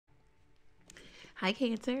Hi,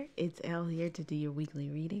 Cancer. It's Elle here to do your weekly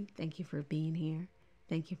reading. Thank you for being here.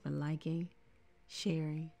 Thank you for liking,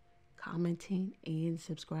 sharing, commenting, and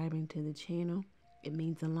subscribing to the channel. It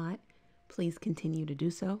means a lot. Please continue to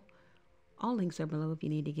do so. All links are below if you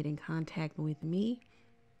need to get in contact with me.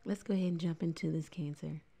 Let's go ahead and jump into this,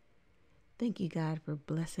 Cancer. Thank you, God, for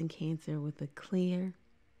blessing Cancer with a clear,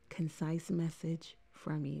 concise message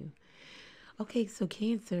from you. Okay, so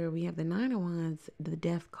Cancer, we have the Nine of Wands, the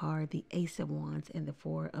Death card, the Ace of Wands, and the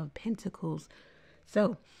Four of Pentacles.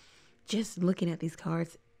 So, just looking at these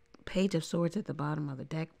cards, Page of Swords at the bottom of the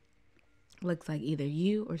deck, looks like either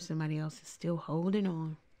you or somebody else is still holding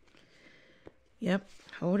on. Yep,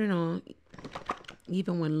 holding on,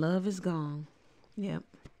 even when love is gone. Yep,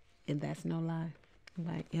 and that's no lie.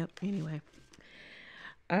 Like, yep, anyway.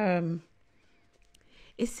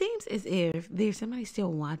 It seems as if there's somebody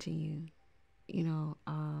still watching you.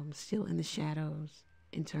 Still in the shadows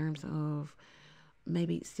in terms of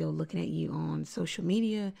maybe still looking at you on social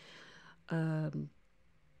media. Looking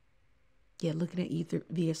at you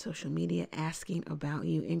via social media, asking about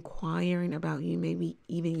you, inquiring about you, maybe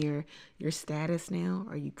even your status now.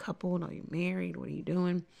 Are you coupled? Are you married? What are you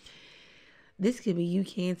doing? This could be you,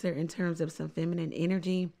 Cancer, in terms of some feminine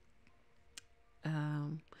energy.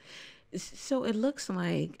 So it looks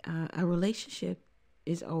like a relationship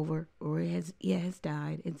is over, or it has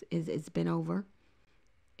died. It's been over,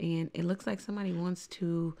 and it looks like somebody wants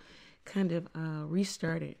to kind of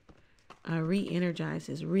restart it, re-energize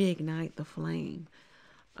this, reignite the flame,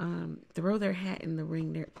 throw their hat in the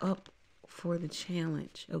ring. They're up for the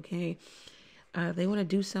challenge. Okay, they want to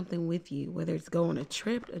do something with you, whether it's go on a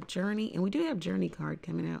trip, a journey, and we do have journey card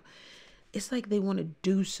coming out. It's like they want to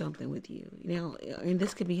do something with you, and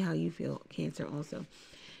this could be how you feel, Cancer, also,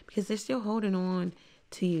 because they're still holding on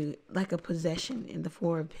to you like a possession in the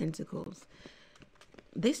Four of Pentacles.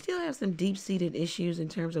 They still have some deep-seated issues in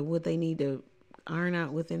terms of what they need to iron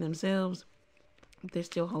out within themselves. They're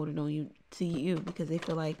still holding on to you because they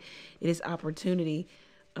feel like it is opportunity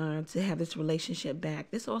to have this relationship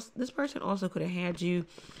back. This person also could have had you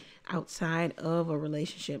outside of a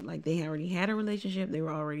relationship. Like they already had a relationship, they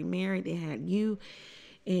were already married, they had you,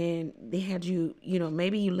 and they had you,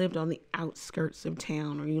 maybe you lived on the outskirts of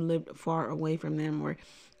town, or you lived far away from them, or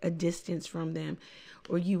a distance from them,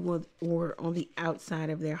 or you were on the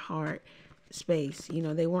outside of their heart space.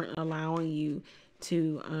 They weren't allowing you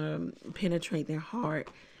to penetrate their heart.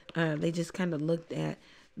 They just kind of looked at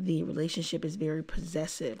the relationship as very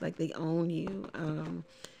possessive, like they own you.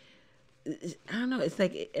 I don't know, it's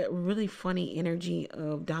like a really funny energy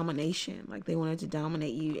of domination. Like they wanted to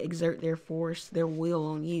dominate you, exert their force, their will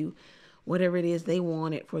on you. Whatever it is they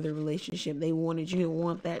wanted for the relationship, they wanted you to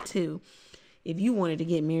want that too. If you wanted to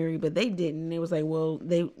get married, but they didn't, it was like, well,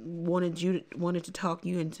 they wanted to talk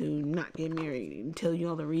you into not getting married and tell you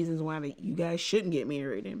all the reasons why you guys shouldn't get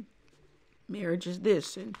married, and marriage is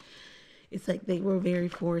this, and it's like they were very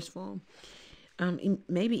forceful.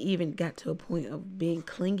 Maybe even got to a point of being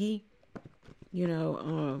clingy. It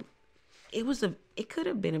could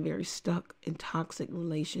have been a very stuck and toxic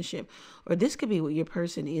relationship, or this could be what your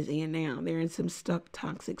person is in now. They're in some stuck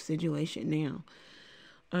toxic situation now,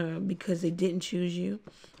 because they didn't choose you.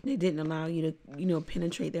 They didn't allow you to,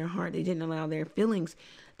 penetrate their heart. They didn't allow their feelings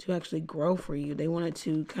to actually grow for you. They wanted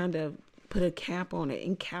to kind of put a cap on it,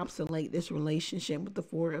 encapsulate this relationship with the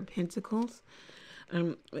Four of Pentacles.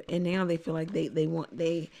 And now they feel like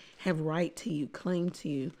they have right to you, claim to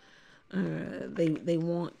you. They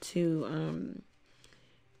want to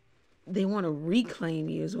reclaim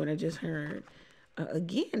you is what I just heard.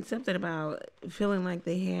 Again, something about feeling like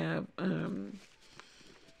they have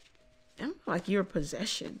like you're a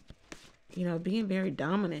possession, being very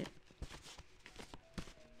dominant.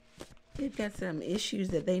 They've got some issues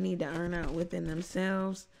that they need to iron out within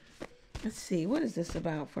themselves. Let's see, what is this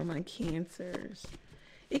about for my Cancers?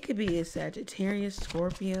 It could be a Sagittarius,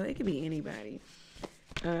 Scorpio, it could be anybody.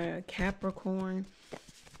 Capricorn,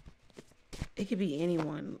 it could be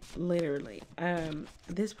anyone, literally.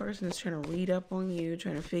 This person is trying to read up on you,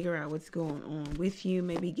 trying to figure out what's going on with you,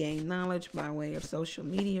 maybe gain knowledge by way of social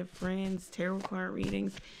media, friends, tarot card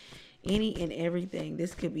readings, any and everything.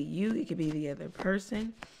 This could be you, it could be the other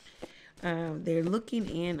person. They're looking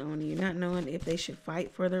in on you, not knowing if they should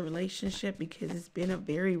fight for the relationship because it's been a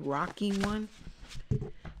very rocky one.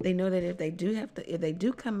 They know that if they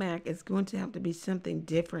do come back, it's going to have to be something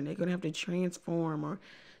different. They're going to have to transform or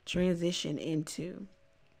transition into.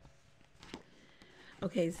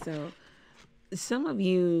 Okay, so some of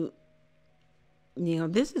you,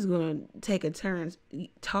 this is going to take a turn.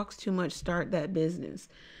 Talks too much, start that business.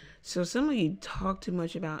 So some of you talk too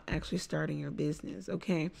much about actually starting your business,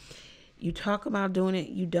 okay? You talk about doing it,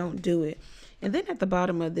 you don't do it. And then at the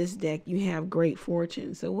bottom of this deck, you have great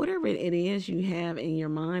fortune. So whatever it is you have in your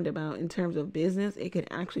mind about in terms of business, it could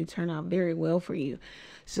actually turn out very well for you.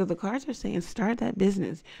 So the cards are saying start that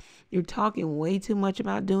business. You're talking way too much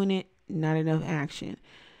about doing it, not enough action.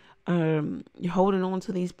 You're holding on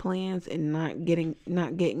to these plans and not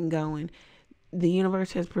getting going. The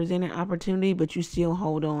universe has presented opportunity, but you still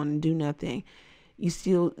hold on and do nothing. You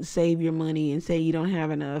still save your money and say you don't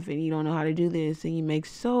have enough and you don't know how to do this, and you make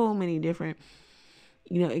so many different,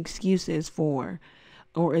 excuses for,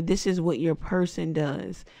 or this is what your person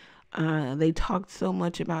does. They talk so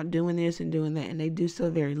much about doing this and doing that, and they do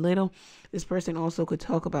so very little. This person also could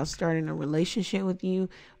talk about starting a relationship with you,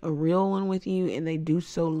 a real one with you, and they do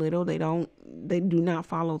so little. They do not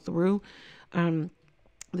follow through.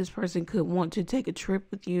 This person could want to take a trip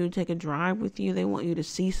with you, take a drive with you. They want you to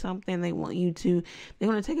see something. They want to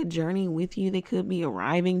take a journey with you. They could be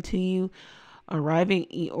arriving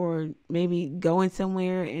or maybe going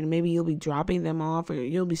somewhere, and maybe you'll be dropping them off or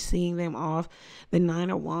you'll be seeing them off. The Nine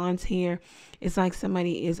of Wands here. It's like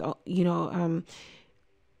somebody is, at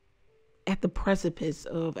the precipice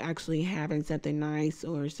of actually having something nice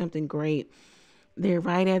or something great. They're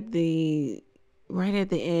right at the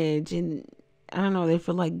edge, and I don't know, they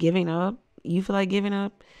feel like giving up. You feel like giving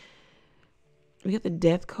up. We got the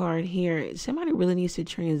Death card here. Somebody really needs to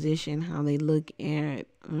transition how they look at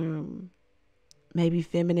maybe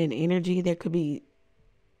feminine energy. There could be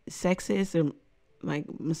sexist or like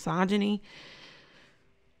misogyny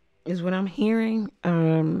is what I'm hearing.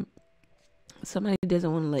 Somebody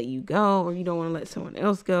doesn't want to let you go, or you don't want to let someone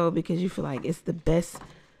else go because you feel like it's the best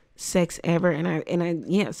sex ever.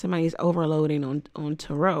 And somebody's overloading on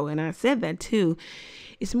tarot, and I said that too.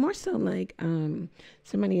 It's more so like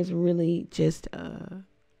somebody is really just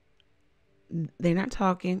they're not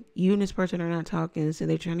talking. You and this person are not talking, so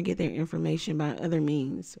they're trying to get their information by other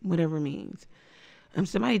means, whatever means.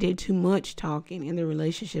 Somebody did too much talking in the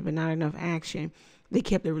relationship and not enough action. They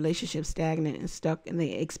kept the relationship stagnant and stuck, and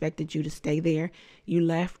they expected you to stay there. You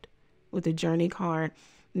left with a journey card.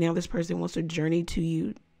 Now this person wants to journey to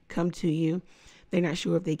you, come to you. They're not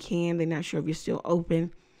sure if they can. They're not sure if you're still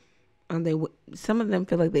open. Some of them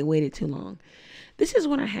feel like they waited too long. This is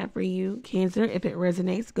what I have for you, Cancer. If it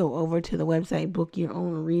resonates, go over to the website, book your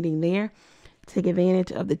own reading there. Take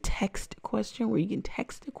advantage of the text question, where you can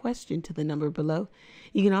text the question to the number below.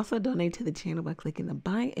 You can also donate to the channel by clicking the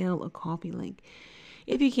Buy Elle a Coffee link.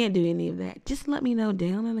 If you can't do any of that, just let me know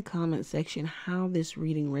down in the comment section how this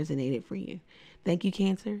reading resonated for you. Thank you,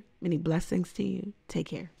 Cancer. Many blessings to you. Take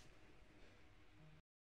care.